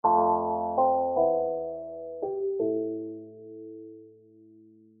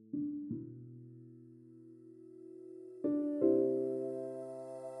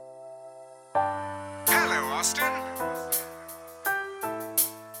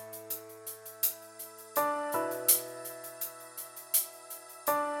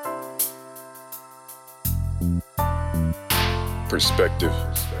Perspective.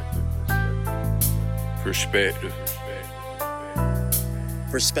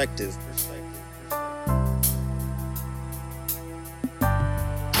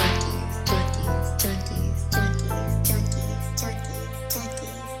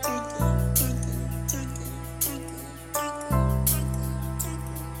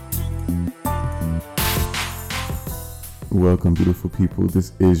 Welcome, beautiful people.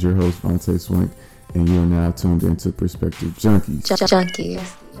 This is your host, Vontae Swank, and you are now tuned into Perspective Junkies.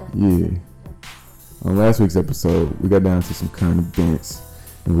 Yeah. On last week's episode, we got down to some current events,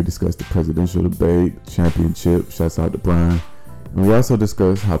 and we discussed the presidential debate, championship, shouts out to Brian, and we also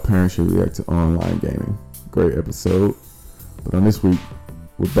discussed how parents should react to online gaming. Great episode. But on this week,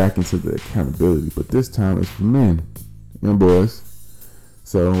 we're back into the accountability, but this time it's for men and boys.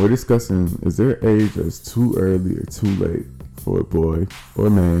 So we're discussing, is there an age that's too early or too late for a boy or a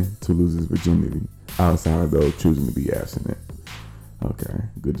man to lose his virginity outside of those choosing to be abstinent? Okay,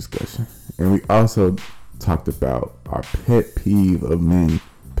 good discussion. And we also talked about our pet peeve of men.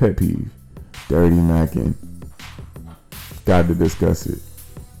 Pet peeve, dirty macking. Got to discuss it.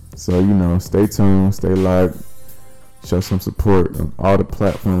 So, stay tuned, stay live, show some support on all the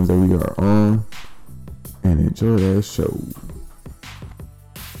platforms that we are on, and enjoy that show.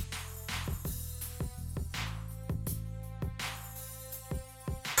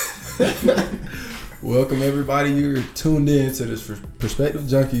 Welcome everybody, you're tuned in to this Perspective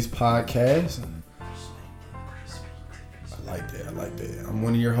Junkies podcast. I like that. I'm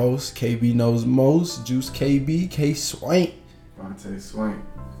one of your hosts, KB Knows Most, Juice KB, K Swank. Vontae Swank,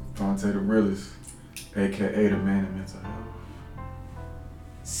 Vontae the realest, aka the man of mental health.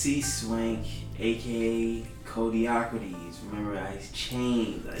 C Swank, aka Codeocrates. Remember, I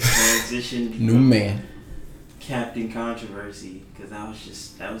changed, I transitioned New man. Captain Controversy, because that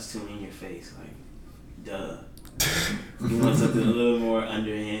was too in your face, like, duh. You want something a little more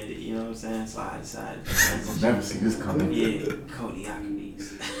underhanded, you know what I'm saying? So I decided to transition. I've never seen this coming. Yeah,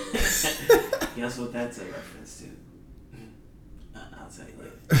 Codeocrates. Guess what that's a reference to? I'll tell you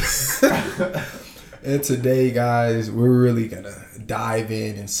later. And today, guys, we're really gonna dive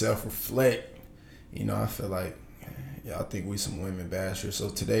in and self-reflect. I feel like y'all think we some women bashers, so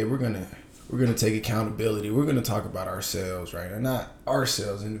today we're gonna take accountability. We're gonna talk about ourselves, right? And not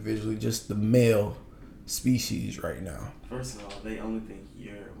ourselves individually, just the male species right now. First of all, they only think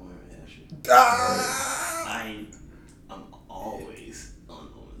you're a woman basher. I'm always on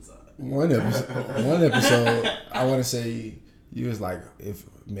the woman's side. One episode, I want to say you was like, if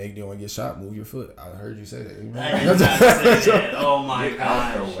Meg didn't want to get shot, move your foot. I heard you say that. I did not say that. Oh my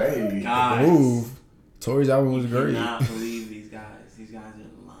gosh. Guys. Move. Tori's album was great. I cannot believe these guys. These guys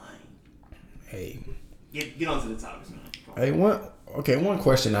are lying. Hey. Get on to the topics, man. Hey, one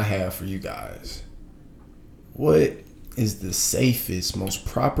question I have for you guys. What is the safest, most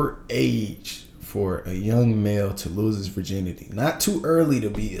proper age for a young male to lose his virginity? Not too early to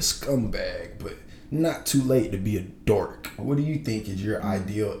be a scumbag, but not too late to be a dork. What do you think is your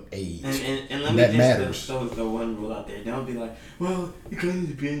ideal age? And let me that just matters. throw the one rule out there. Don't be like, well, it kind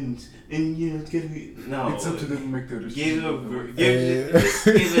of depends, and it's gonna be no. It's up to them to make their decision.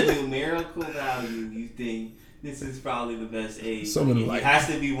 Give a numerical value. You think this is probably the best age? It has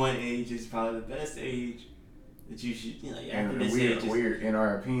to be one age. It's probably the best age that you should. After this age, we're in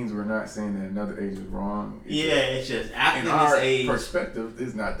our opinions, we're not saying that another age is wrong. It's just after in this our age. Perspective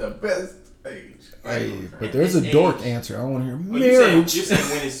is not the best age. Hey, but there's a dork answer. I want to hear marriage. You're saying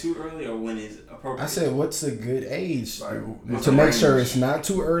when it's too early or when it's appropriate? I said, what's a good age to make sure it's not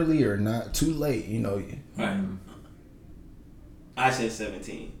too early or not too late? Right. I said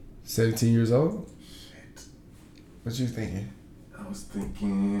 17. 17 years old? Shit. What you thinking? I was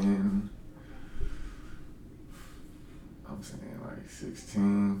thinking... I'm saying like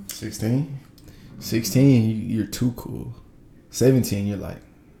 16. 16? 16, you're too cool. 17, you're like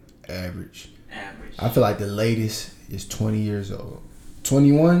average. I feel like the latest is 20 years old.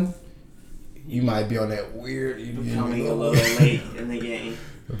 21, you might be on that weird. Becoming a little late in the game.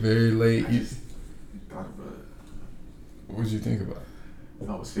 Very late. I just thought about it. What did you think about?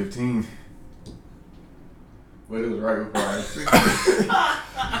 I was 15. But it was right before I was 16.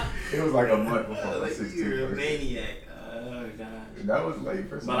 It was like a month before I was 16. You're a maniac. Oh, God. That was late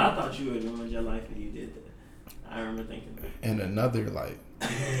for some. But I thought you had ruined your life when you did that. I remember thinking that. And another,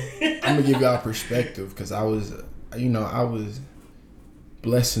 I'm going to give y'all perspective because I was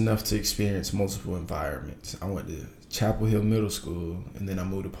blessed enough to experience multiple environments. I went to Chapel Hill Middle School, and then I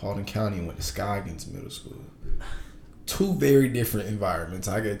moved to Paulding County and went to Scoggins Middle School. Two very different environments.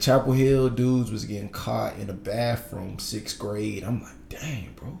 I got Chapel Hill dudes was getting caught in a bathroom 6th grade. I'm like,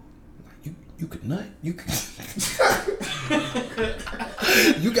 dang, bro. Like, You could nut. You could.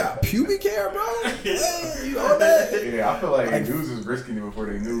 You got pubic hair, bro. Hey, you on that? Yeah, I feel like dudes was risking it before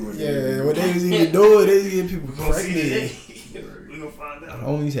they knew what. Yeah, what they was even doing, they was getting people pregnant. We gonna find out.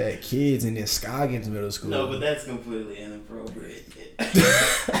 Homies had kids in this Scoggins Middle School. No, but that's completely inappropriate.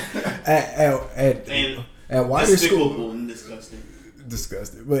 At wider school, and disgusting.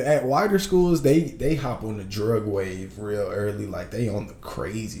 Disgusting. But at wider schools, they hop on the drug wave real early. Like they on the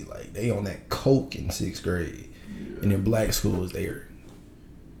crazy. Like they on that coke in 6th grade. Yeah. And in black schools, they are.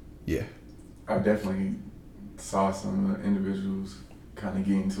 Yeah. I definitely saw some individuals kind of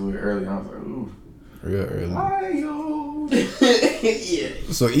get into it early. I was like, ooh. Real early. Yeah.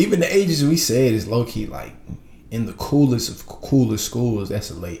 So even the ages we said is low key like in the coolest schools.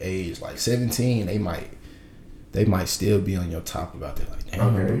 That's a late age. Like 17, they might still be on your top about that. Like,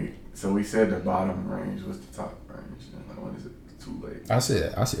 damn. Okay, so we said the bottom range. What's the top range? Like, when is it too late? I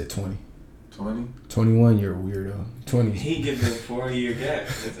said 20. 20? 21, you're a weirdo. 20. He gives a 4-year gap.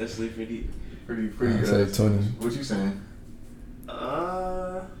 That's actually pretty I said good. 20. What you saying?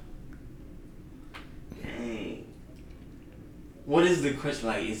 Dang. What is the question?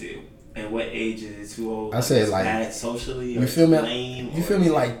 Like, is it at what age is it too old? I said like bad socially. You feel me? You feel me?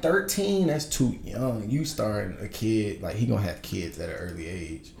 Like 13, that's too young. You starting a kid like he gonna have kids at an early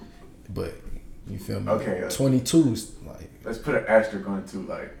age, but you feel me? Okay. 22 is like. Let's put an asterisk on it too.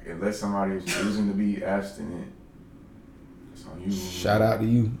 Like, unless somebody is choosing to be abstinent, it's on you. Shout out to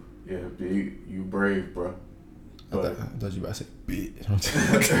you. Yeah, big. You brave, bro. I thought you about to say bitch.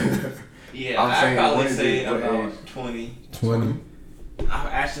 Yeah, I'd probably say about 20. 20. I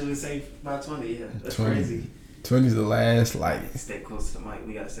actually say about 20. Yeah, that's 20. Crazy. 20 is the last like. Stay close to the mic.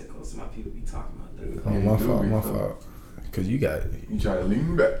 We gotta stay close to my people. Be talking about that. Oh, my fault. Cause you got. You try to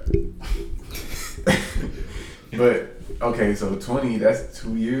lean back. But okay, so 20. That's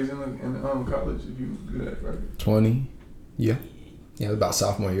 2 years in college if you do that, right? 20. Yeah. Yeah, it was about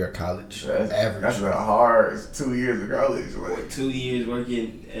sophomore year of college. Average. That's a hard 2 years of college. Like, 2 years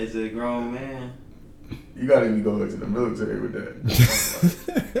working as a grown man. You gotta be going to the military with that.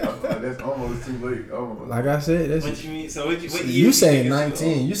 That's almost too late. Almost. Like I said, that's. What you mean? So what you saying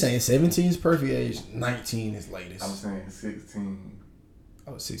 19? You saying 17 is perfect age? 19 is latest. I'm saying 16.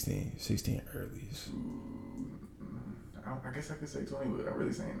 Oh, 16 earliest. I guess I could say 20, but I'm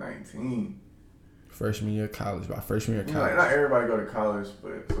really saying 19. Freshman year of college. By freshman year of college. Like, not everybody go to college,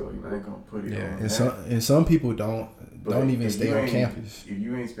 but so I ain't gonna put it on. And some people don't even stay on campus. If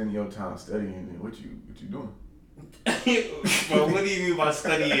you ain't spending your time studying, then what you doing? Well, what do you mean by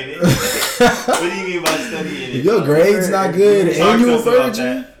studying it? What do you mean by studying it? If your grades not good and you a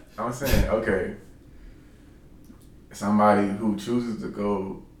virgin. I'm saying, okay, somebody who chooses to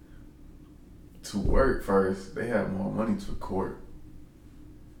go to work first, they have more money to court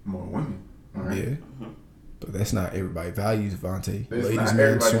more women. Right? Yeah. Mm-hmm. But that's not everybody values, Vontae. That's ladies, not men,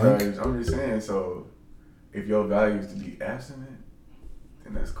 everybody swing. values. I'm just saying, so if your value is to be abstinent,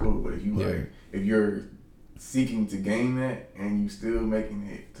 then that's cool. But if if you're seeking to gain that and you still making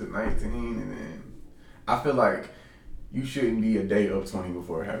it to 19, and then I feel like you shouldn't be a day up 20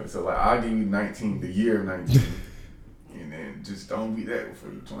 before having. So like I'll give you 19, the year of 19. And then just don't be that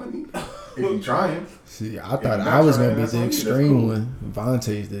before you're 20. If you're trying. See, I thought I was going to be the extreme one.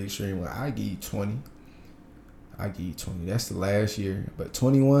 Vontae's the extreme one. I give you 20. That's the last year. But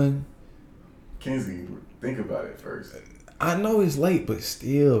 21. Kenzie, think about it first. I know it's late, but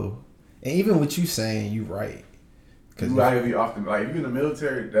still. And even with you saying, you right. You gotta be often like if you're in the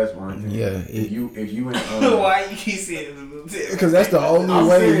military, that's one thing. Yeah. If you in why you keep saying in the military? Because that's the only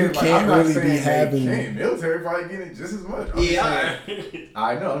way you can't really be having. Military probably getting it just as much.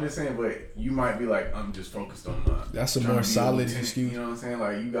 I know. I'm just saying, but you might be like, I'm just focused on my. That's a more solid excuse. You know what I'm saying?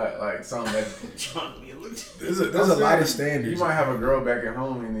 Like you got like something that. There's a lot of standards. You might have a girl back at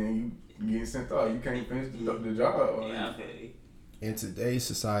home and then you getting sent off. You can't finish the job. Yeah. In today's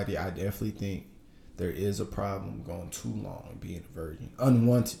society, I definitely think there is a problem going too long being a virgin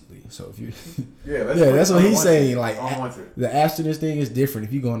unwantedly. So if you, that's what he's saying. Like the abstinence thing is different.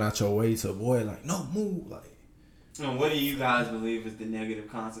 If you going out your way to avoid, like no move, like. And what do you guys believe is the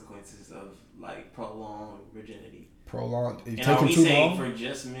negative consequences of like prolonged virginity? Prolonged. And are we saying for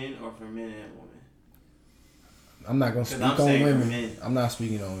just men or for men and women? I'm not gonna speak on women. I'm not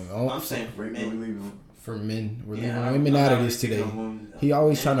speaking on women. I'm saying for men. For men, we're leaving women out of this today. He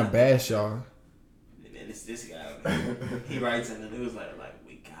always trying to bash y'all. And it's this guy. He writes in the news like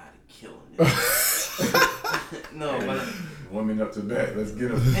we gotta kill him. No, but women up to bat. Let's get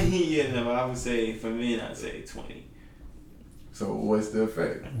them. I would say for men, I'd say 20. So what's the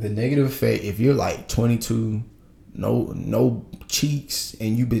effect? The negative effect, if you're like 22, no cheeks,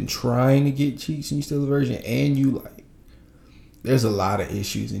 and you've been trying to get cheeks and you still a virgin, and you like, there's a lot of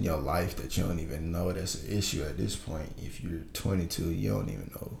issues in your life that you don't even know that's an issue at this point. If you're 22, you don't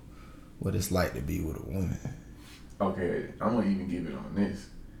even know what it's like to be with a woman. Okay, I'm gonna even give it on this.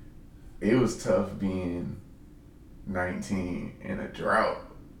 It was tough being 19 in a drought.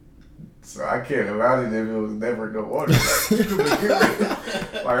 So I can't imagine if it was never no water.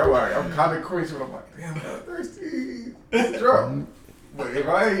 I'm kind of quenching, but I'm like, damn, I'm thirsty. It's drought. But if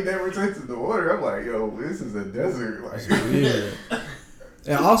I ain't never tasted the water, I'm like, yo, this is a desert. Like, yeah.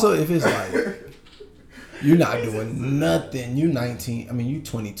 And also, if it's like you're not doing nothing, you 19. I mean, you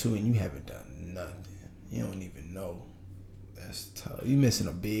 22 and you haven't done nothing. You don't even know. That's tough. You missing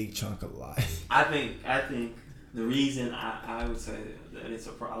a big chunk of life. I think the reason I would say that it's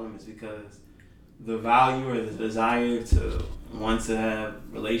a problem is because the value or the desire to want to have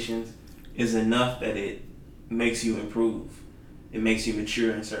relations is enough that it makes you improve. It makes you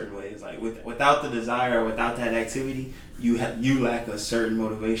mature in certain ways. Like without the desire or without that activity, you lack a certain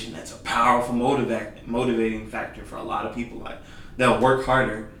motivation. That's a powerful motivating factor for a lot of people. Like they'll work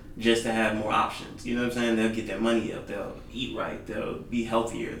harder just to have more options. You know what I'm saying? They'll get their money up. They'll eat right. They'll be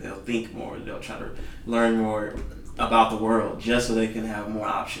healthier. They'll think more. They'll try to learn more about the world just so they can have more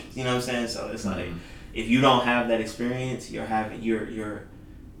options. You know what I'm saying? So it's like if you don't have that experience, you're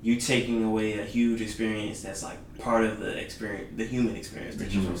taking away a huge experience that's like part of the experience, the human experience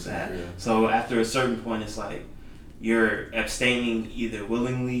that you're supposed to have. Yeah. So after a certain point, it's like you're abstaining either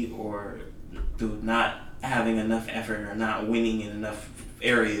willingly or through not having enough effort or not winning in enough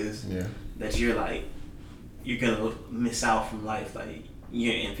areas that you're gonna miss out from life. Like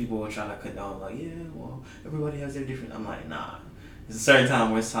and people will try to condone like, yeah, well, everybody has their different. I'm like, nah. There's a certain time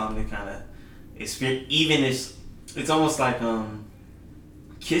where it's time to kind of experience. Even it's almost like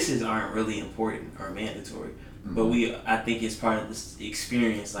kisses aren't really important or mandatory, but I think it's part of this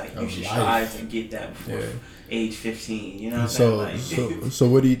experience. Like you should try to get that before age 15. You know what I'm saying? So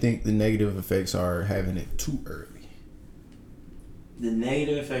what do you think the negative effects are having it too early? The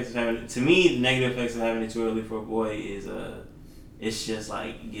negative effects of having it, to me, the negative effects of having it too early for a boy is it's just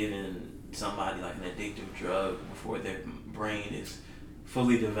like giving somebody like an addictive drug before their brain is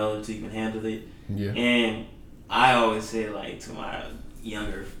fully developed to even handle it. Yeah. And I always say like to my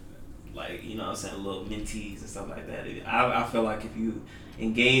younger, like, you know what I'm saying, little mentees and stuff like that. I feel like if you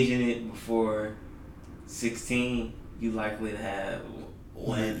engage in it before 16, you likely to have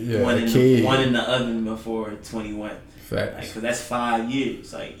one in the oven before 21. Facts. Like, cause that's 5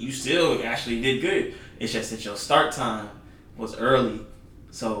 years. Like you still actually did good. It's just that your start time was early,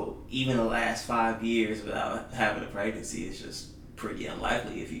 so even the last 5 years without having a pregnancy is just pretty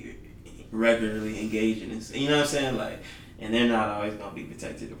unlikely if you regularly engage in this. You know what I'm saying? Like, and they're not always gonna be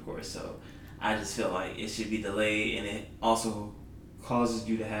protected, of course. So I just feel like it should be delayed, and it also causes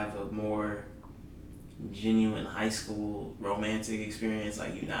you to have a more genuine high school romantic experience.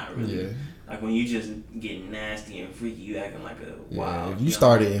 Like you're not really like when you just getting nasty and freaky, you acting like a wild. If you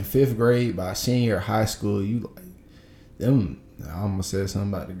started in 5th grade, by senior high school, you like them. I almost said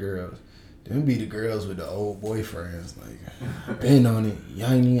something about the girls. Them be the girls with the old boyfriends. Like been on it.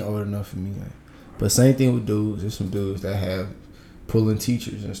 Y'all ain't even old enough for me. Like, but same thing with dudes. There's some dudes that have pulling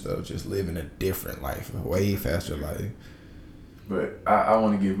teachers and stuff, just living a different life, a way faster life. But I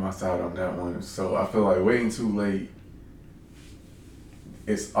want to give my side on that one. So I feel like waiting too late,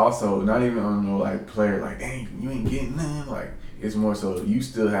 it's also not even on no like player like, dang, you ain't getting none. Like it's more so you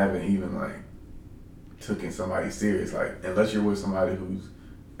still haven't even like taken somebody serious. Like unless you're with somebody who's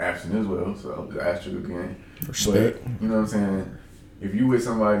absent as well. So I'll just ask you again. Respect. But, you know what I'm saying? If you with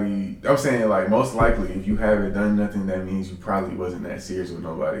somebody, I'm saying like most likely if you haven't done nothing, that means you probably wasn't that serious with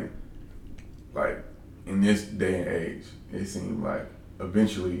nobody. Like in this day and age, it seemed like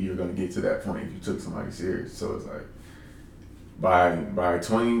eventually you're gonna get to that point if you took somebody serious. So it's like by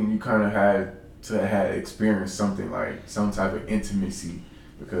 20, you kind of had to have experienced something like some type of intimacy,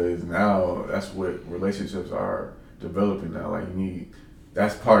 because now that's what relationships are developing now. Like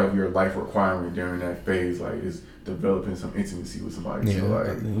that's part of your life requirement during that phase. Like is developing some intimacy with somebody. Yeah, so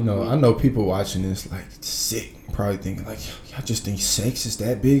like, I know people watching this like sick, probably thinking like, y'all just think sex is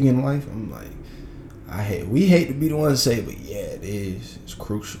that big in life. I'm like, we hate to be the one to say, but yeah, it is. It's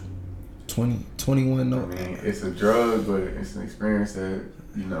crucial. 20, 21, no. I mean, it's a drug, but it's an experience that,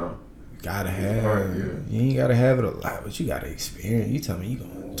 gotta have. You ain't gotta have it a lot, but you gotta experience. You tell me you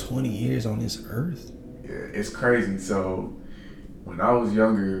going 20 years on this earth. Yeah, it's crazy. So when I was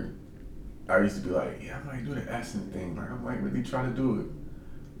younger, I used to be like, yeah, I might do the acid thing. Like, I might really try to do it.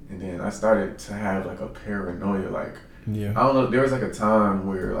 And then I started to have like a paranoia. Like, I don't know. There was like a time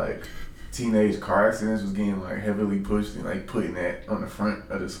where like teenage car accidents was getting like heavily pushed and like putting that on the front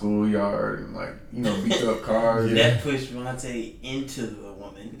of the schoolyard and like, you know, beat up cars. That pushed Vontae into the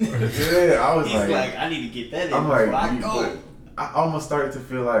woman. Yeah, I was He's like, I need to get that in I'm before like, I go. I almost started to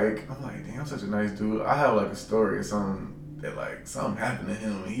feel like, I'm like, damn, I'm such a nice dude. I have like a story or something that like something happened to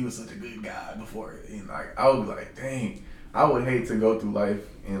him and he was such a good guy before. And like, I would be like, dang, I would hate to go through life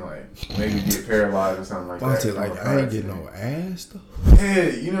and like maybe get paralyzed or something like that. Like, I ain't getting no ass though. Yeah,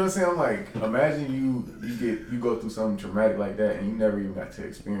 you know what I'm saying? I'm like, imagine you go through something traumatic like that and you never even got to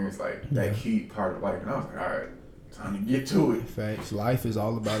experience like that key part of life. And I was like, all right, time to get to it. Facts. Life is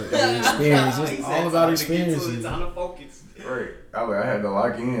all about it. Experience. It's all about experiences. Time to focus. Right. I had to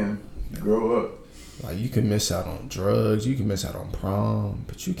lock in, grow up. Like, you can miss out on drugs, you can miss out on prom,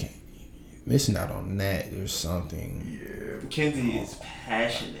 but you can't. Missing out on that, there's something. Yeah. Kenzie is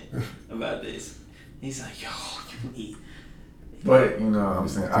passionate about this. He's like, yo, you need. But, you know what I'm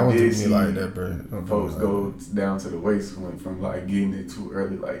saying? I did see like that, bro. folks go down to the waist went from like getting it too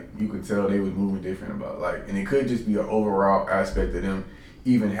early. Like, you could tell they was moving different about like, and it could just be an overall aspect of them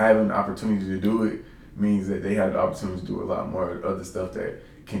even having the opportunity to do it means that they had the opportunity to do a lot more other stuff that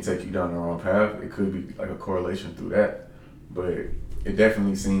can take you down the wrong path. It could be like a correlation through that. But it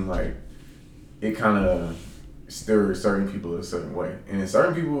definitely seemed like it kind of stirred certain people a certain way. And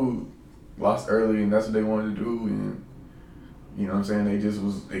certain people lost early and that's what they wanted to do. And, you know what I'm saying? They just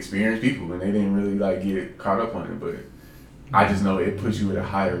was experienced people and they didn't really like get caught up on it. But I just know it puts you at a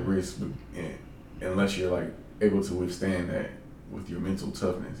higher risk unless you're like able to withstand that with your mental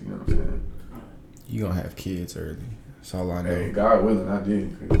toughness. You know what I'm saying? You gonna have kids early. That's all I know. Hey, God willing, I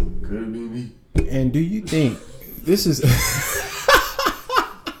did. Could have been me. And do you think this is...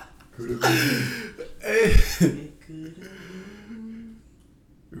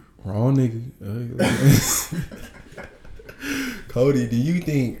 Wrong nigga. Cody, do you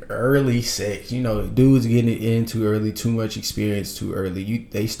think early sex, you know, dudes getting it in too early, too much experience too early,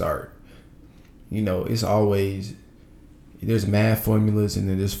 they start, you know, it's always, there's math formulas and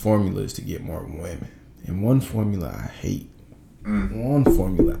then there's formulas to get more women. And one formula I hate. One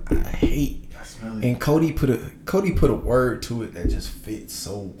formula I hate. And Cody put a word to it that just fits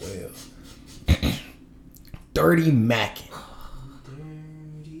so well. Dirty macking.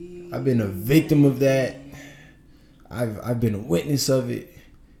 I've been a victim of that. I've been a witness of it,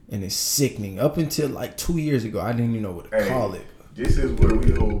 and it's sickening. Up until like 2 years ago, I didn't even know what to call it. This is where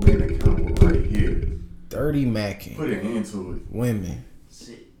we hold men accountable right here. Dirty macking. Put an end to it. Women.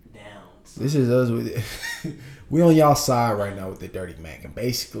 Sit down. This is us with it. We on y'all side right now with the dirty macking.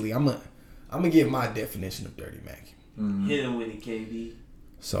 Basically, I'm gonna give my definition of dirty macking. Mm-hmm. Hit him with it, KB.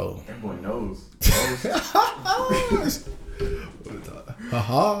 So that boy knows.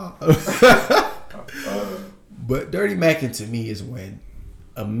 But dirty macking to me is when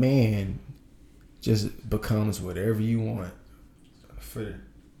a man just becomes whatever you want for the.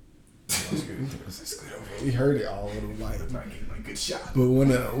 We heard it all over the mic. Good shot. But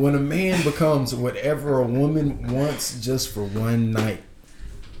when a man becomes whatever a woman wants just for one night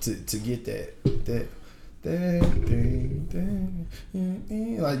to get that thing,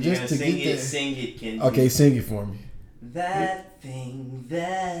 like just to get that. Sing it, Kenzie. Okay, sing it for me. That thing.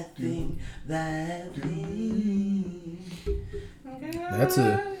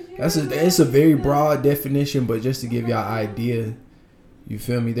 It's a very broad definition, but just to give y'all an idea, you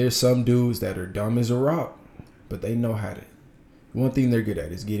feel me? There's some dudes that are dumb as a rock, but they know how to. One thing they're good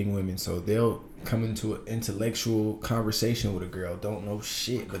at is getting women, so they'll come into an intellectual conversation with a girl, don't know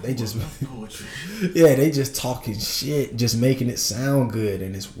shit, but they just they just talking shit, just making it sound good,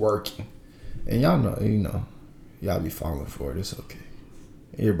 and it's working. And y'all know, y'all be falling for it. It's okay.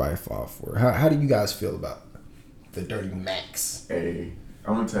 Everybody fall for it. How do you guys feel about the dirty max? Hey,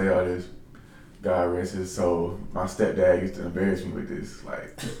 I'm gonna tell y'all this. God rest his soul. My stepdad used to embarrass me with this.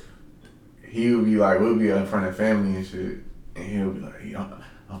 Like, he would be like, we'll be in front of family and shit, and he'll be like, hey, I'm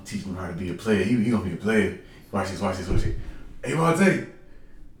teaching him how to be a player. He gonna be a player. Watch this. Hey, Monte,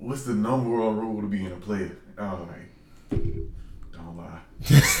 what's the number one rule to being a player? I was like, don't lie.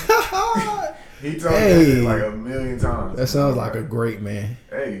 He told me that like a million times. That sounds like a great man.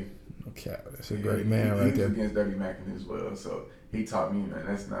 Hey. Okay, that's a great man right there. He was against dirty macking as well, so he taught me, man,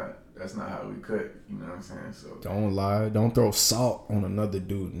 that's not how we cut, you know what I'm saying? So don't lie. Don't throw salt on another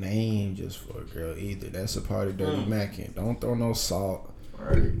dude's name just for a girl either. That's a part of dirty macking. Don't throw no salt.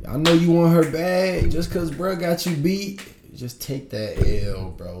 Right. I know you want her bad just because bro got you beat. Just take that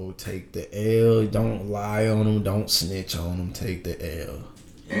L, bro. Take the L. Don't lie on him. Don't snitch on him. Take the L.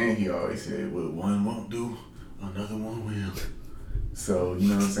 And he always said, what one won't do, another one will. So, you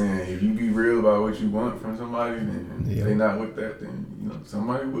know what I'm saying? If you be real about what you want from somebody, then if they not with that, then, you know,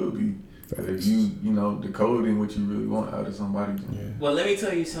 somebody will be. Facts. If you know, decoding what you really want out of somebody. Yeah. Well, let me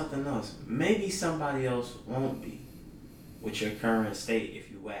tell you something else. Maybe somebody else won't be with your current state if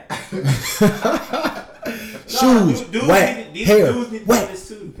you whack. Shoes, dudes whack, these hair, dudes need to whack. know this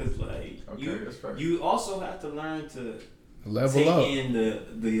too, because like That's fair. you also have to learn to Level take up. in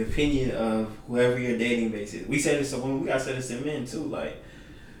the opinion of whoever your dating base is. We say this to women. We gotta say this to men too. Like,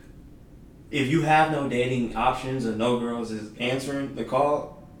 if you have no dating options or no girls is answering the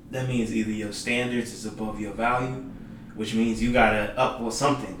call, that means either your standards is above your value, which means you gotta up with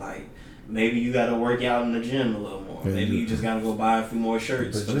something. Like, maybe you gotta work out in the gym a little more. Yeah, Maybe you just gotta go buy a few more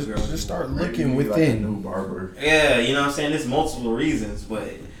shirts But for the girls. just start Maybe looking you like a within. new barber. Yeah, you know what I'm saying? There's multiple reasons, but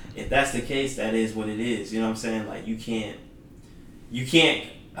if that's the case, that is what it is. You know what I'm saying? Like, you can't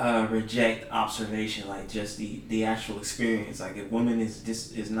reject observation, like just the actual experience. Like, if women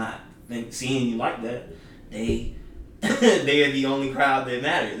is not seeing you like that, they they are the only crowd that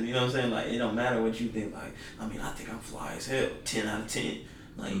matters. You know what I'm saying? Like, it don't matter what you think. Like, I mean, I think I'm fly as hell, 10 out of 10.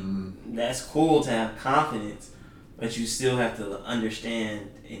 Like, that's cool to have confidence, but you still have to understand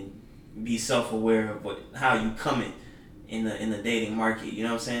and be self-aware of how you coming in the dating market. You know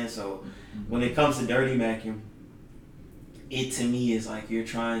what I'm saying? So when it comes to dirty macking, it to me is like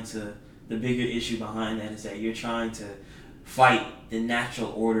the bigger issue behind that is that you're trying to fight the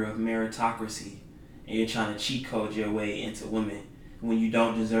natural order of meritocracy, and you're trying to cheat code your way into women when you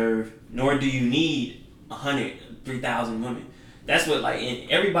don't deserve, nor do you need 100, 3,000 women. That's what, like, and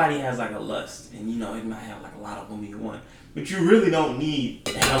everybody has like a lust, and you know, it might have like a lot of women you want, but you really don't need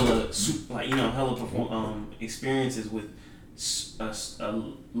hella experiences with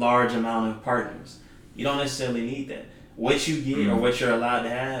a large amount of partners. You don't necessarily need that. What you get or what you're allowed to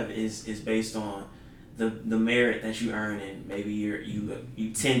have is based on the merit that you earn, and maybe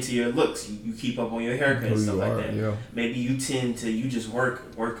you tend to your looks, you keep up on your haircut and stuff like that. Yeah. Maybe you just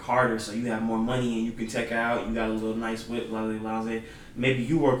work harder, so you have more money and you can check out. You got a little nice whip, blah blah blah. Maybe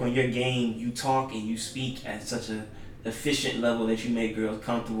you work on your game, you talk and you speak at such a efficient level that you make girls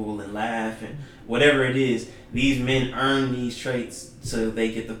comfortable and laugh and whatever it is. These men earn these traits so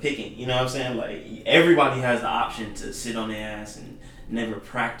they get the picking. You know what I'm saying? Like, everybody has the option to sit on their ass and never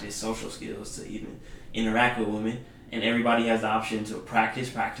practice social skills to even interact with women, and everybody has the option to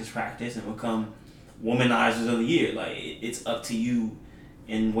practice and become womanizers of the year. Like, it's up to you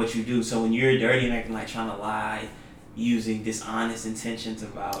and what you do. So when you're dirty and acting like trying to lie, using dishonest intentions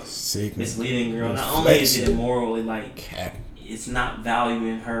about misleading girl, not only is it immoral, it's not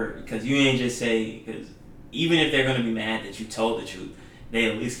valuing her, because you ain't just say, because even if they're gonna be mad that you told the truth, they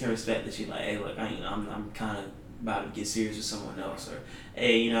at least can respect that you like, hey, look, I'm kind of about to get serious with someone else, or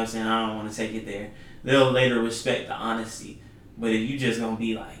hey, you know what I'm saying, I don't want to take it there. They'll later respect the honesty. But if you just gonna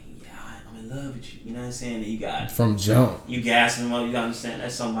be like, yeah, I'm in love with you, you know what I'm saying, that you got from jump, you gassing them up, you gotta understand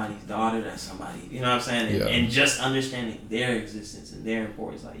that's somebody's daughter, that's somebody, you know what I'm saying, and just understanding their existence and their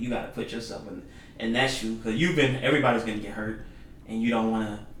importance. Like, you gotta put yourself in, and that's you, because everybody's gonna get hurt, and you don't want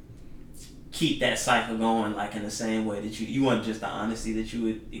to keep that cycle going, like, in the same way that you want just the honesty that you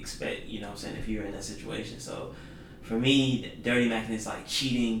would expect, you know what I'm saying, if you're in that situation. So for me, dirty macking is like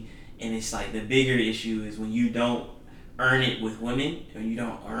cheating, and it's like the bigger issue is when you don't earn it with women, or you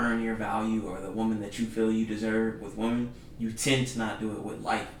don't earn your value or the woman that you feel you deserve with women, you tend to not do it with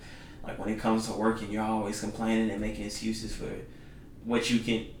life. Like, when it comes to working, you're always complaining and making excuses for what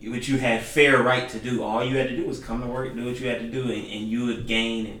you had fair right to do. All you had to do was come to work, do what you had to do, and you would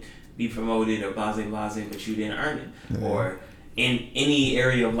gain and be promoted or blase, but you didn't earn it. Yeah. Or in any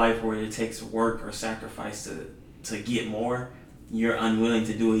area of life where it takes work or sacrifice to get more, you're unwilling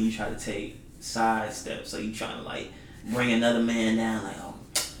to do it. You try to take side steps. So you trying to, like, bring another man down, like, oh,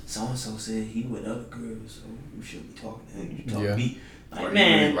 so-and-so said he with other girls, so you shouldn't be talking to him. You talk to me. Like,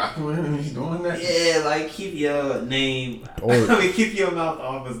 man, rocking with him, he's doing that. Yeah, like, keep your name. Keep your mouth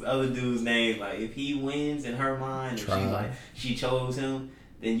off of other dude's name. Like, if he wins in her mind, if she chose him,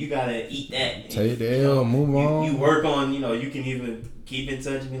 then you gotta eat that. Take the L, move on. You work on, you can even keep in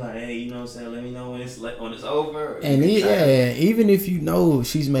touch and be like, hey, you know what I'm saying, let me know when it's over. And even if you know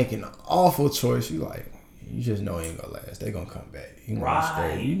she's making an awful choice, you just know it ain't gonna last. They gonna come back. You know,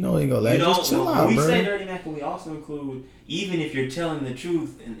 straight. You know it ain't gonna last. Just chill out, when we bro. say dirty macking, we also include, even if you're telling the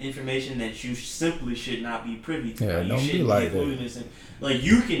truth and information that you simply should not be privy to. Yeah, like, don't be like that. Like,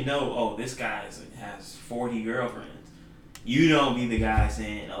 you can know, oh, this guy has 40 girlfriends. You don't be the guy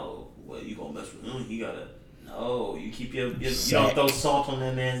saying, oh, well, you gonna mess with him? You gotta. No, you keep you don't throw salt on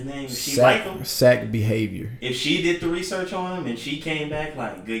that man's name. If she like him, sack behavior. If she did the research on him and she came back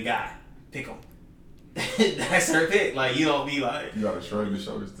like, good guy, pick him. that's her pick. Like, you don't be like, You gotta shrug your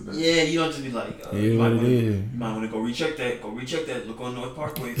shoulders to that. yeah, you don't just be like, Yeah, you what might it is. You might want to go recheck that. Go recheck that. Look on North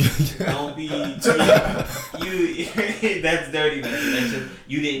Parkway. Don't be you. That's dirty, man. That's just,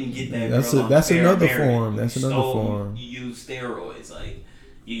 you didn't get that. That's girl a- on that's fair another merit. form. That's You another stole, form. You use steroids. Like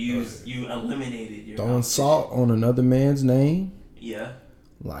you eliminated your Throwing competition. salt on another man's name, Yeah.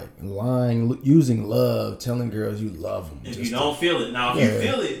 like lying, using love, telling girls you love them. If you don't feel it, now if you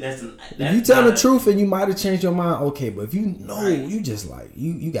feel it, that's If you tell the not- truth and you might have changed your mind, okay. But if you know, Right. you just like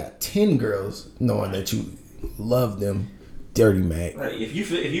you got 10 girls knowing that you love them, dirty Mac. Right. If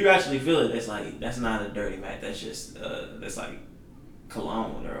you actually feel it, that's not a dirty Mac. That's just that's like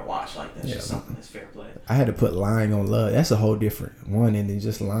cologne or a wash. Like that's just something that's fair play. I had to put lying on love. That's a whole different one, and then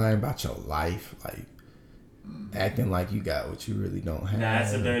just lying about your life, like acting like you got what you really don't have.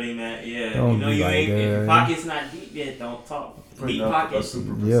 That's a dirty Mac. Yeah. Don't You know be you like ain't. If your that. pocket's not deep yet, don't talk. Putting Deep up a pockets.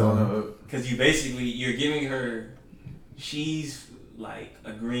 super Yeah. persona up. Because you basically you're giving her, she's like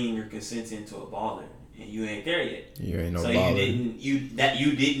agreeing or consenting to a baller, and you ain't there yet. You ain't no So baller. you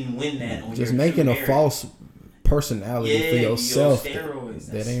didn't win that on Just your making true a merit. false personality for Yeah, yourself your steroids.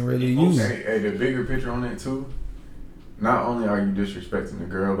 that That's ain't really emotion. you. Hey, the bigger picture on that too. Not only are you disrespecting the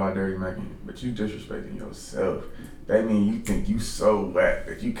girl by dirty macking, but you disrespecting yourself. That means you think you so whack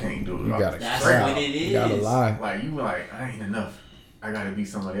that you can't do it. You off gotta the That's strap. what it You gotta is. lie. Like you like, I ain't enough. I gotta be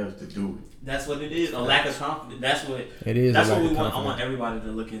somebody else to do it. That's what it is. A lack of confidence. That's what. It is. That's a what lack we of want. I confidence. want everybody to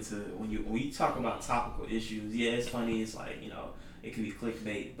look into when we talk about topical issues. Yeah, it's funny. It's like it can be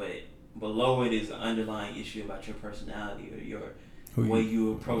clickbait, but below it is an underlying issue about your personality or your Who way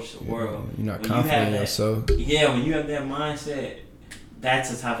you approach the world. You're not When you confident have in that- yourself. Yeah, when you have that mindset, that's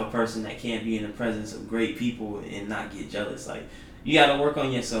the type of person that can't be in the presence of great people and not get jealous. Like you got to work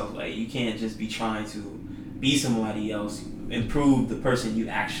on yourself. Like you can't just be trying to be somebody else. Improve the person you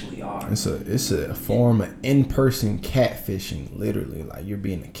actually are. It's a form of in-person catfishing, literally. Like you're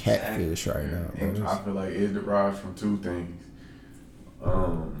being a catfish right now. And bro. I feel like it derives from two things.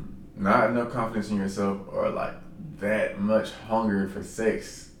 Not enough confidence in yourself, or like that much hunger for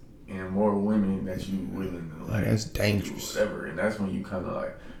sex and more women that you willing to Like, that's dangerous. do whatever. And that's when you kind of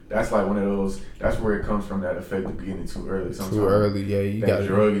like, that's like one of those, that's where it comes from, that effect of getting too early. Sometimes Too early, yeah. You that got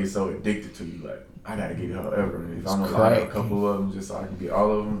drug is so addicted to you, like, I gotta get it however. And if It's I'm gonna lie a crack. couple of them just so I can get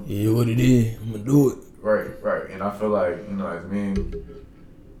all of them, Yeah, what it is. I'm gonna do it. right. And I feel like, as men,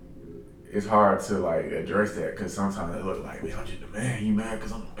 it's hard to like address that because sometimes it look like, man, I'm just a man. You mad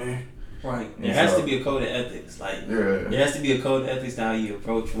because I'm a man? Right. There And has so- to be a code of ethics. Like Yeah. there has to be a code of ethics to how you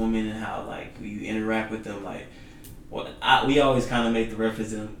approach women and how like you interact with them. Like we always kind of make the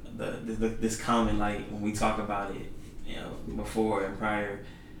reference in this comment, like when we talk about it, before and prior.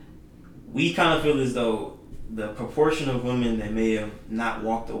 We kind of feel as though the proportion of women that may have not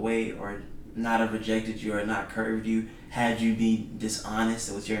walked away or not have rejected you or not curved you had you be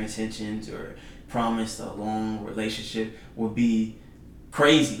dishonest with your intentions or promised a long relationship would be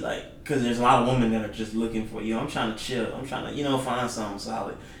crazy. Like, because there's a lot of women that are just looking for, I'm trying to chill. I'm trying to, find something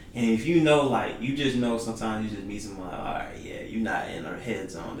solid. And if like, you just know sometimes you just meet someone like, all right, yeah, you're not in her head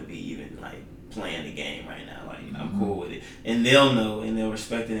zone to be even like playing the game right now. Like, I'm cool with it. And they'll know and they'll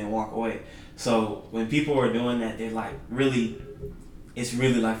respect it and walk away. So when people are doing that, they're like it's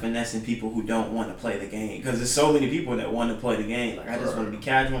really like finessing people who don't want to play the game. Because there's so many people that want to play the game. Like, I just want to be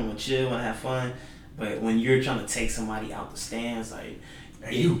casual, I want to chill, I want to have fun. But when you're trying to take somebody out the stands, like,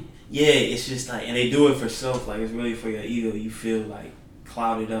 it's just like, and they do it for self. Like, it's really for your ego. You feel like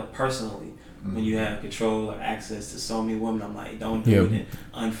clouded up personally when you have control or access to so many women. I'm like, don't do it in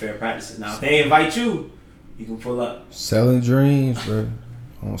unfair practices. Now, if they invite you, you can pull up. Selling dreams, bro.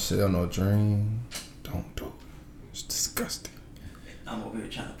 I don't sell no dream. Don't do it. It's disgusting. I'm over here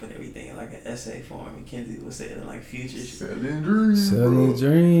trying to put everything in like an essay form, and Kenzie would say it in like future shit. Selling dreams. Selling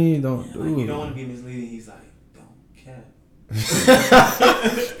dream. Don't Yeah, do like, it. you don't want to be misleading. He's like, don't cap.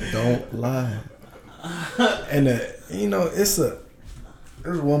 Don't lie. And there's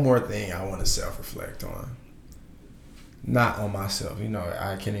one more thing I want to self-reflect on. Not on myself.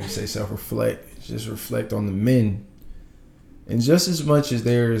 I can't even say self-reflect. Just reflect on the men. And just as much as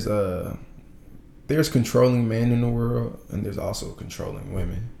there's controlling men in the world, and there's also controlling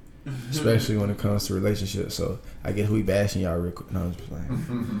women, especially when it comes to relationships. So I get who we bashing y'all real quick. No, I'm just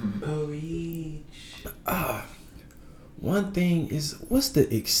playing. One thing is, what's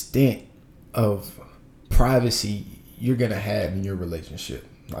the extent of privacy you're gonna have in your relationship?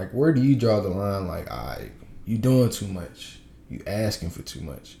 Like, where do you draw the line? Like, you doing too much, you asking for too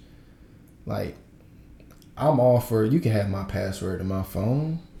much. Like, I'm all for, you can have my password to my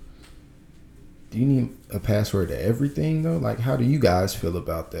phone. Do you need a password to everything though? Like, how do you guys feel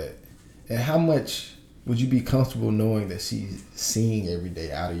about that? And how much would you be comfortable knowing that she's seeing every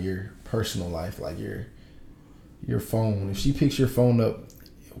day out of your personal life, like your phone? If she picks your phone up,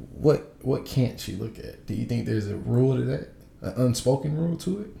 what can't she look at? Do you think there's a rule to that? An unspoken rule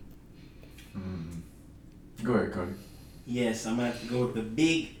to it? Go ahead, Cody. Yes, I'm gonna have to go with the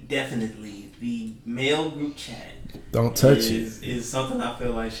big definitely. The male group chat. Don't touch it. Is something I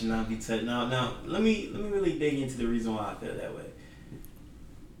feel like should not be touched. Now let me really dig into the reason why I feel that way.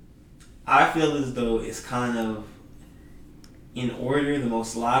 I feel as though it's kind of in order the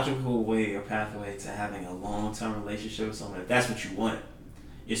most logical way or pathway to having a long-term relationship with someone, if that's what you want,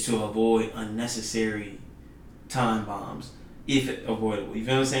 is to avoid unnecessary time bombs, if avoidable. You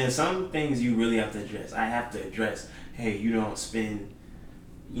feel what I'm saying? Some things you really have to address. I have to address, hey, you don't spend,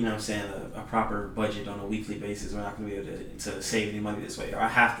 you know what I'm saying, a proper budget on a weekly basis. We're not going to be able to save any money this way. Or I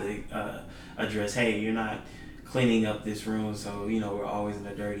have to address, hey, you're not cleaning up this room, so, you know, we're always in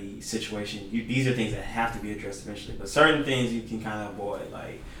a dirty situation. These are things that have to be addressed eventually. But certain things you can kind of avoid,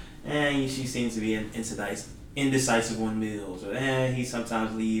 like, she seems to be indecisive on meals, or he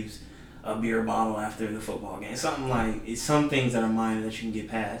sometimes leaves a beer bottle after the football game. Something like, it's some things that are minor that you can get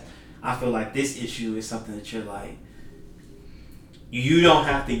past. I feel like this issue is something that you're like, you don't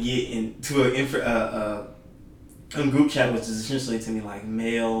have to get into a group chat, which is essentially to me like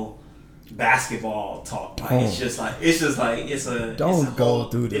male basketball talk. Like it's a don't go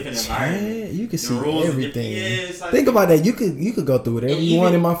through the chat. You can see everything. Think about that. You could go through whatever you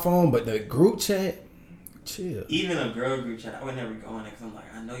want in my phone, but the group chat, chill. Even a girl group chat, I would never go on it because I'm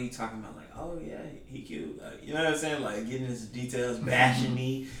like, I know you talking about like, oh yeah, he cute. You know what I'm saying? Like getting into details, bashing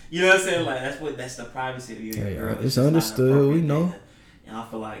me. You know what I'm saying? Like that's the privacy of you. Yeah, it's understood. We know. And I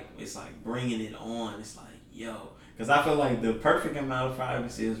feel like it's like bringing it on. It's like, yo, because I feel like the perfect amount of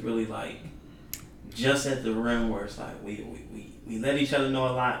privacy is really like just at the rim where it's like we let each other know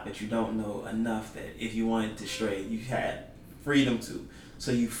a lot, but you don't know enough that if you wanted to stray, you had freedom to.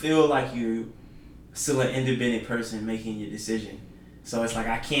 So you feel like you're still an independent person making your decision. So it's like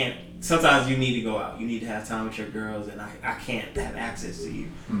I can't. Sometimes you need to go out. You need to have time with your girls, and I can't have access to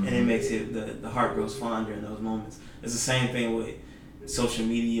you, and it makes it the heart grows fonder in those moments. It's the same thing with social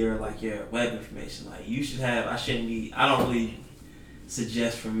media or like your web information. Like you should have. I don't really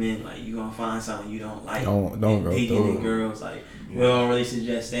suggest for men like you gonna find something you don't like. Don't go through it. Girls like we don't really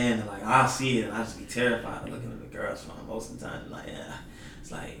suggest standing. Like I'll see it and I just be terrified of looking at the girls phone most of the time. Like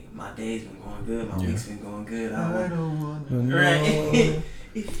it's like my day's been going good, my week's been going good. I don't wanna right.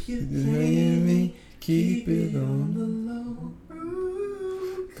 If you hear me, keep it on the low,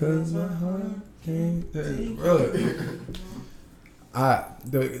 'cause my heart can't take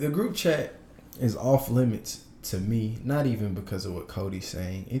the group chat is off limits to me, not even because of what Cody's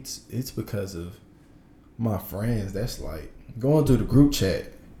saying. It's because of my friends. That's like going through the group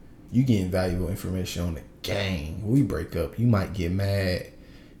chat, you getting valuable information on the gang. We break up, you might get mad,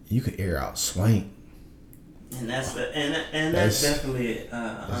 you could air out swank. And that's definitely an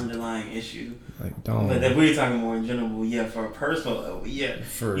underlying issue. Like don't. But if we're talking more in general, yeah, for a personal level, yeah.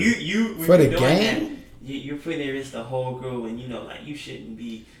 For the gang. You're putting at risk the whole group, and you know, like you shouldn't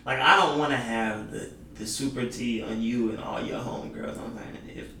be like. I don't want to have the super T on you and all your homegirls. I'm saying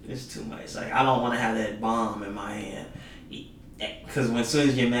if it's too much, like I don't want to have that bomb in my hand, because as soon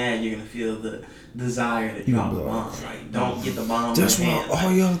as you're mad, you're gonna feel the desire to drop the bomb. Like don't get the bomb. That's in what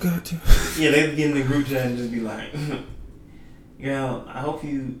all y'all got to. Yeah, they get in the group chat and just be like, "Girl, I hope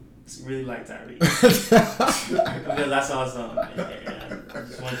you really like Tyreek because I saw something." I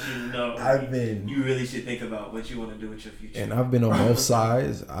just want you to know you really should think about what you want to do with your future. And I've been on both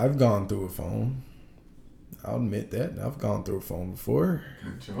sides. I've gone through a phone. I'll admit that. I've gone through a phone before.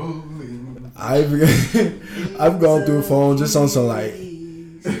 I've gone through a phone just on some like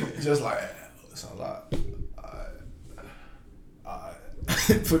it's a lot. I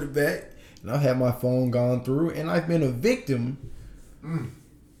put it back, and I've had my phone gone through, and I've been a victim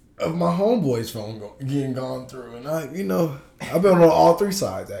of my homeboy's phone getting gone through, and I've been on all three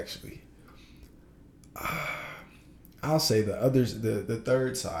sides actually. I'll say the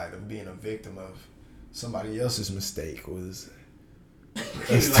third side of being a victim of somebody else's mistake was.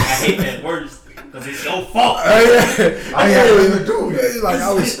 He's like, I hate that word because it's your fault. I had nothing to do with it. Like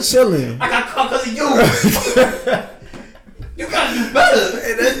I was chilling. I got caught because of you. You gotta do better.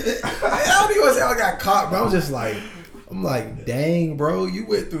 I don't even say I got caught, but I was just like, I'm like, dang, bro, you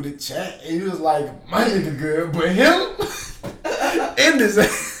went through the chat and you was like, my nigga good, but him in this.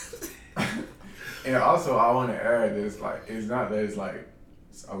 And also, I want to add this: like, it's not that it's like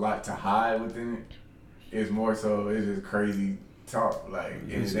a lot to hide within it. It's more so it's just crazy talk, like,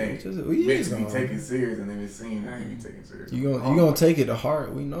 and it ain't just- meant to be taken serious, and then it seems to be taken serious. You gonna take it to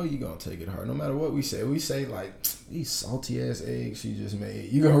heart. We know you gonna take it to heart. No matter what we say. We say like these salty ass eggs she just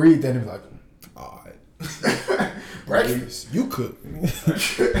made. You gonna read that and be like, alright. Breakfast. You cook.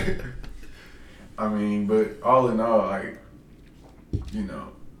 I mean, but all in all, like, you know,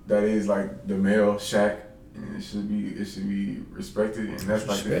 that is like the male shack, and it should be respected, and that's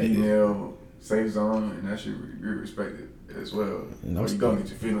like the Respected. female safe zone, and that should be respected as well. No, Or you gonna get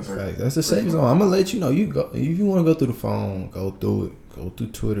your feelings hurt. Right, that's the safe zone. I'm gonna let you know. You go if you want to go through the phone, go through it. Go through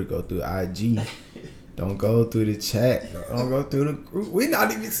Twitter. Go through IG. Don't go through the chat. Don't go through the group. We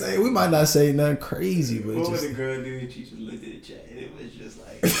not even saying. We might not say nothing crazy, but What would just the girl do if she just looked at the chat and it was just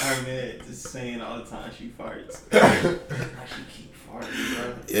like her man just saying all the time she farts. Like she keep farting,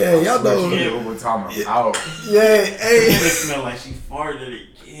 bro. yeah, y'all She know. get over time I'm out. Yeah, It hey. smell like she farted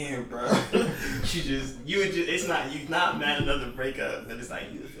again, bro. It's not you not mad at another breakup, but it's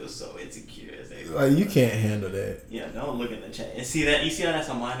like you feel so insecure as they Like you can't handle that. Yeah, don't look in the chat. And see that you see how that's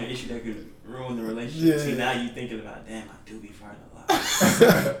a minor issue that could ruin the relationship. Yeah. See now you thinking about, damn, I do be farting a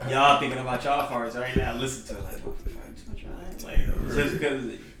lot. Y'all thinking about y'all farts right now. Listen to it like, what the fuck, too much right? Like just because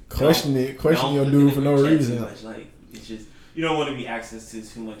Question your look dude at for the no chat too reason. much. Like it's just you don't want to be access to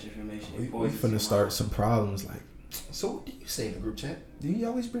too much information. We It poisons your finna mind. start some problems. Like, so what do you say in the group chat? Do you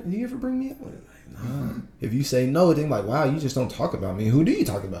ever bring me up with it? Like, nah. If you say no, then like, wow, you just don't talk about me. Who do you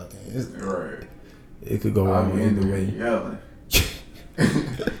talk about then? Right. It could go I'm wrong in either there way. yelling.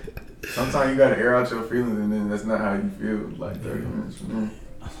 Sometimes you gotta air out your feelings, and then that's not how you feel. Like 30 minutes from now.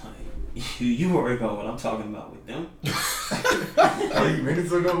 I'm like, you worry about what I'm talking about with them. 30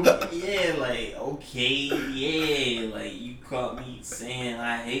 minutes ago. Yeah, like, okay, yeah, like, you caught me saying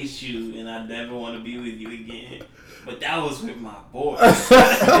I hate you and I never want to be with you again. But that was with my boy.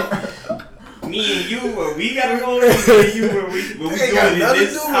 Me and you, where we gotta go, me and you, where we doing in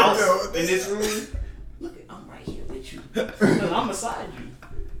this house, in this room. Look, I'm right here with you. Look, I'm beside you.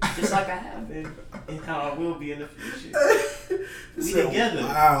 Just like I have been, and how I will be in the future. We Said, together.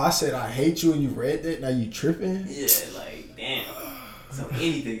 wow, I said I hate you and you read that. Now you tripping? Yeah, like, damn. So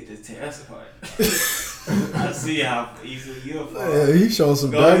anything could just tear us apart. I see how easily you'll fall. Yeah, he showed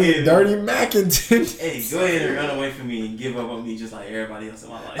some Go dirty ahead. Mackington. Hey, go ahead and run away from me and give up on me just like everybody else in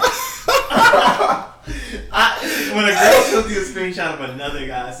my life. When a girl shows you a screenshot of another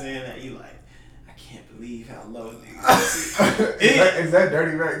guy saying that, you like, I can't believe how low niggas Is that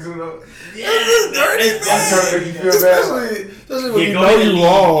dirty Mac too though? Yeah, That's trying to make you feel bad. Especially when you go know ahead and you leave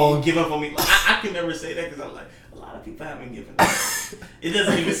wrong. and give up on me. Like, I can never say that because I'm like, a lot of people haven't given up. It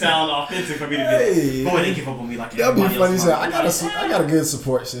doesn't even sound authentic for me to be Hey. like, boy, they give up on me like That'd be everybody funny. else. Say, in my life. I got a good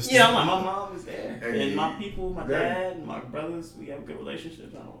support system. Yeah, I'm like, my mom is there, Hey, and my people, my that- dad, and my brothers, we have good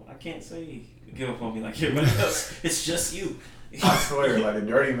relationships. I can't say give up on me like everybody else. It's just you. I swear, like the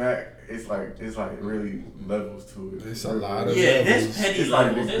dirty Mac, it's like really levels to it. It's a lot of- Yeah, there's levels. petty It's like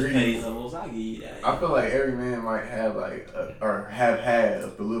levels. There's degrees. petty levels. I give you that. I feel like every man might have or have had a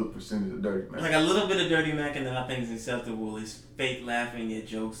little percentage of dirty Mac. Like a little bit of dirty Mac, and then I think it's acceptable is fake laughing at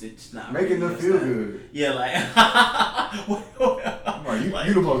jokes. It's not Making really them feel just that. good. Yeah, like, I'm like,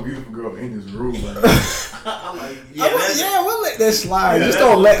 you the most beautiful girl in this room right now. I'm like, Yeah, we'll let that slide. Yeah, Just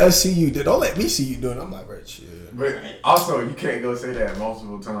that's- don't let us see you do it. Don't let me see you do it. I'm like, bro, shit. But also, you can't go say that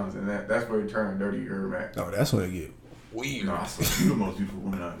multiple times, and that's where you turn dirty or Mac. No, that's when it get weird. No, I swear, you the most beautiful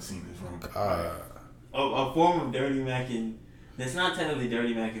woman I've seen in this room. A form of dirty macking that's not technically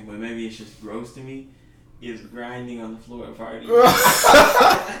dirty macking, but maybe it's just gross to me, is grinding on the floor of parties.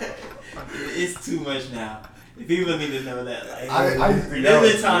 It's too much now. People need to know that. Like, I used to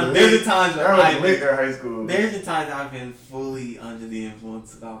there's the times where I was I've lit been, in high school. there's the times I've been fully under the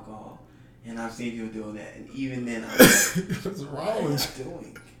influence of alcohol, and I've seen people doing that, and even then I'm like, What's what wrong are with you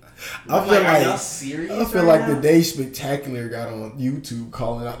doing? I feel are y'all like serious? I feel right like now? the Day Spectacular got on YouTube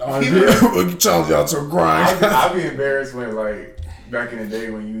calling out the argument. We challenge y'all to a grind. I'd be embarrassed when like back in the day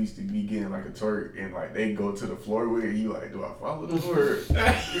when you used to be getting like a twerk and like they go to the floor with it, you like, do I follow the word?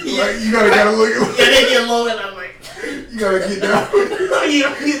 Like you gotta look at Yeah, they get low, and I'm like, you gotta get down. you're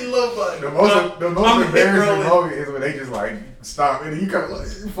getting low, but The most embarrassing moment is when they just like stop and you kind of like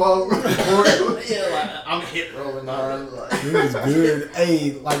fall forward. yeah, like I'm hip rolling on. Like, It was good.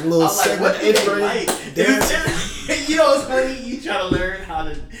 Hey, like little I'm like, 7th, what do 8th they grade. like? You know what's funny? You try to learn how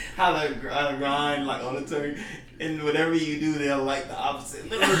to grind like on the turn, and whatever you do, they'll like the opposite.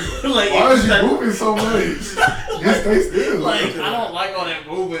 Like, Why is you moving so much? Just stay still. Like I don't like all that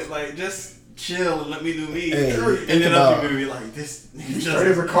movement. Like just chill and let me do me. Hey, and think then about- other people be like, this. Straight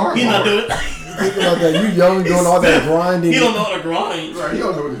as a car. He's not doing. Think about that. You young doing all that grinding. He don't know how to grind. Right, you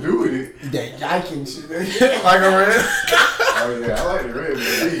don't know what to do with it. That yiking shit. Like a red. Oh yeah, I like the red.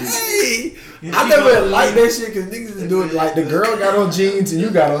 Hey, I never liked that shit because niggas is doing like the girl got on jeans and you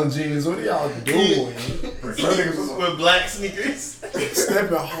got on jeans. What are y'all doing? With black sneakers.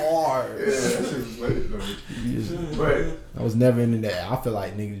 Stepping hard. Yeah, that shit was lit, but I was never into that. I feel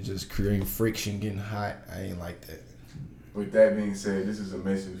like niggas just creating friction, getting hot. I ain't like that. with that being said, this is a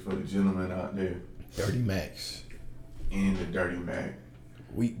message for the gentlemen out there Dirty Macs. in the Dirty Mac.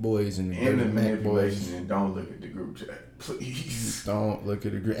 Weak boys and the In the Dirty Mac boys. manipulation, and don't look at the group chat, please. Don't look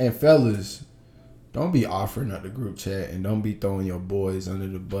at the group. And fellas, don't be offering up the group chat and don't be throwing your boys under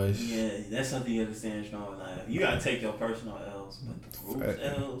the bus. Yeah, that's something you understand strong life. You gotta take your personal L's, but the group's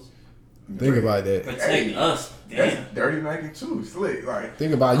L's. Think about that. Protect us. Damn. That's Dirty Mac too. Slick. Like,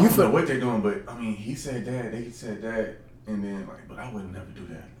 Think about I you. don't know what they're doing, but I mean, he said that, they said that, and then like, but I would never do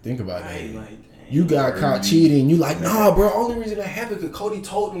that. Think about Right, that. like, dang. You got caught cheating. You like, nah, bro. Only reason that happened because Cody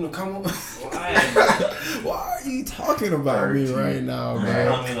told him to come on. Why are you talking about me right now,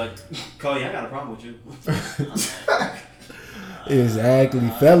 man? I mean, like, Cody, I got a problem with you. Exactly,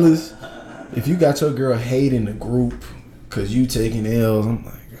 fellas. If you got your girl hating the group because you taking L's, I'm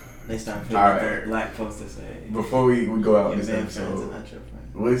like, They start putting All up right. the black folks that say, Before we go out your this band friends are episode, not your friend.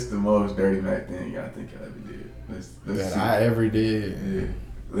 what's the most Dirty Mac thing y'all think y'all ever did? Let's that see. I ever did. Yeah.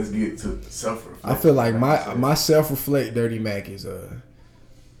 Let's get to self-reflection. I feel like my self-reflect Dirty Mac is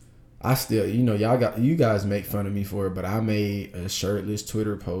I still, you guys make fun of me for it, but I made a shirtless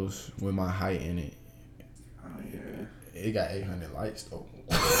Twitter post with my height in it. Oh yeah. It got 800 likes though.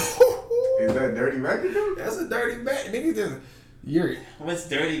 Is that Dirty Mac to do? That's a Dirty Mac, nigga. You're What's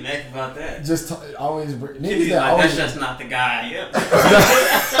dirty Mac about that? just always niggas He's that like, always. that's just not the guy. Yep.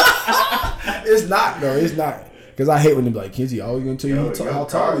 It's not though. It's not. Cause I hate when they be like, Kenzie, always gonna tell you how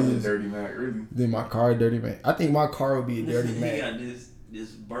tall he is. Dirty Mac, really. Then my car, Dirty Mac. I think my car would be a Dirty He Mac. got this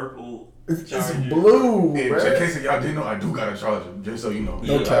purple It's charger. blue, In bro. case y'all didn't know, I do got a charger. Just so you know.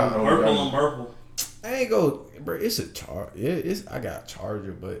 No Yeah, cap. purple on purple. I ain't go, bro. It's a charge. I got a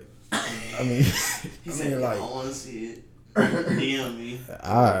charger, but I mean, He I said, mean, I like, want to see it. DM me.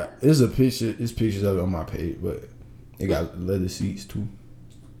 it's a picture. It's pictures of it on my page, but it got leather seats too.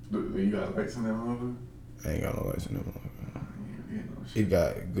 You got lights in that motherfucker? I ain't got no lights in them. You know, It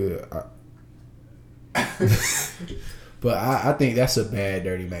got good. But I think that's a bad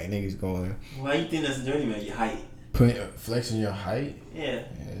Dirty Mac. Niggas going Why you think that's a dirty Mac? Your height. flexing your height. Yeah.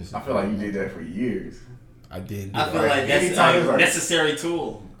 It's- I feel like you did that for years. I didn't. I feel Like, like that's anytime a it's like- necessary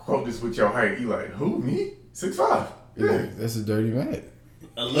tool. Quote this with your height. You like, who, me? 6'5". Yeah. That's a Dirty Mac.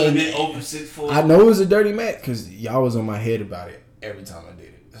 A little bit over 6'4". I know it was a Dirty Mac because y'all was on my head about it every time I did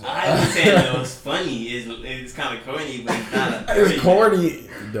it. So- I understand that it was funny. It's kind of corny, but it's not a It's corny.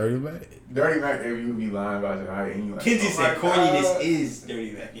 Dirty Mac. Dirty Mac, if you be lying about your height and you like, Kenzie oh said my corniness God. is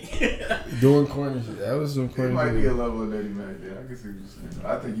dirty Mac. Doing corny shit. That was some It corny might be a shit. level of Dirty Mac there. I can see what you're saying.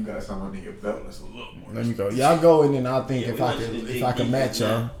 I think you got something under your belt that's a little more. Let me go. Y'all go and then I'll think Yeah, if we I want can you to dig if I can deep match in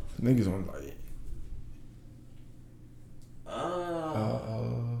y'all. Niggas want like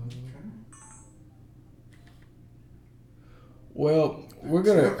well, we're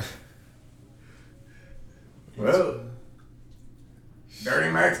gonna Well,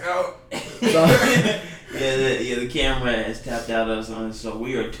 Dirty Mac's out. the camera has tapped out us on us, so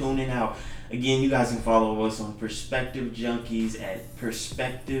we are tuning out. Again, you guys can follow us on Perspective Junkies at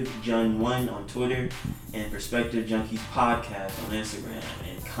Perspective Jun1 on Twitter and Perspective Junkies Podcast on Instagram.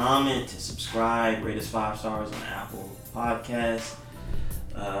 And comment and subscribe, rate us 5 stars on Apple Podcasts.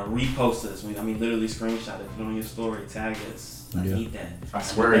 Repost us. I mean, literally screenshot it, put it on your story, tag us. I Yeah. need that. I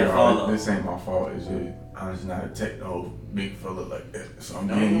swear, That y'all, follow. this ain't my fault. It's just I'm just not a techno big fella like that. So I'm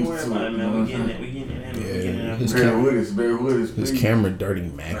Don't getting even worry used to about it. it, You man. know We what getting I'm it. We getting it. We Yeah, getting it. his saying? Bear with us, his please. camera dirty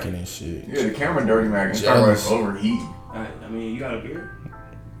macking and shit. Yeah, the camera dirty Mac and start like Jealous. overheating. Alright, I mean, you got a beard?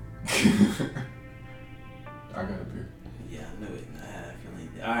 I got a beer. Yeah, I knew it. I had a feeling.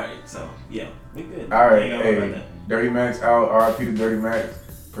 Alright, so, yeah, we good. All right, Ain't gotta worry about hey, that. Dirty Mac's out. RIP to Dirty Mac.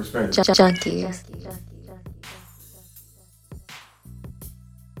 Perspective. Junkies.